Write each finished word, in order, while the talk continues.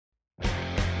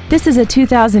This is a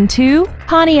 2002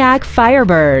 Pontiac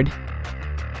Firebird.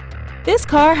 This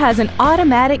car has an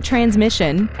automatic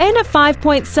transmission and a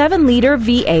 5.7-liter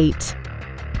V8.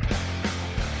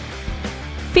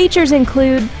 Features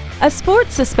include a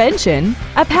sports suspension,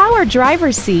 a power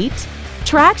driver's seat,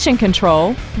 traction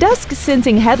control,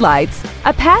 dusk-sensing headlights,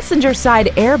 a passenger side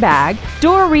airbag,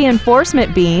 door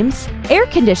reinforcement beams, air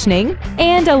conditioning,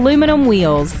 and aluminum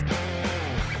wheels.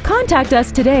 Contact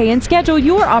us today and schedule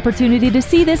your opportunity to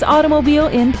see this automobile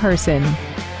in person.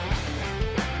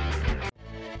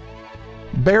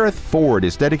 Barreth Ford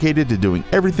is dedicated to doing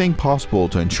everything possible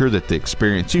to ensure that the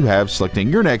experience you have selecting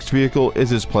your next vehicle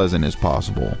is as pleasant as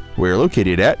possible. We're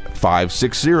located at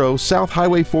 560 South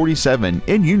Highway 47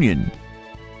 in Union.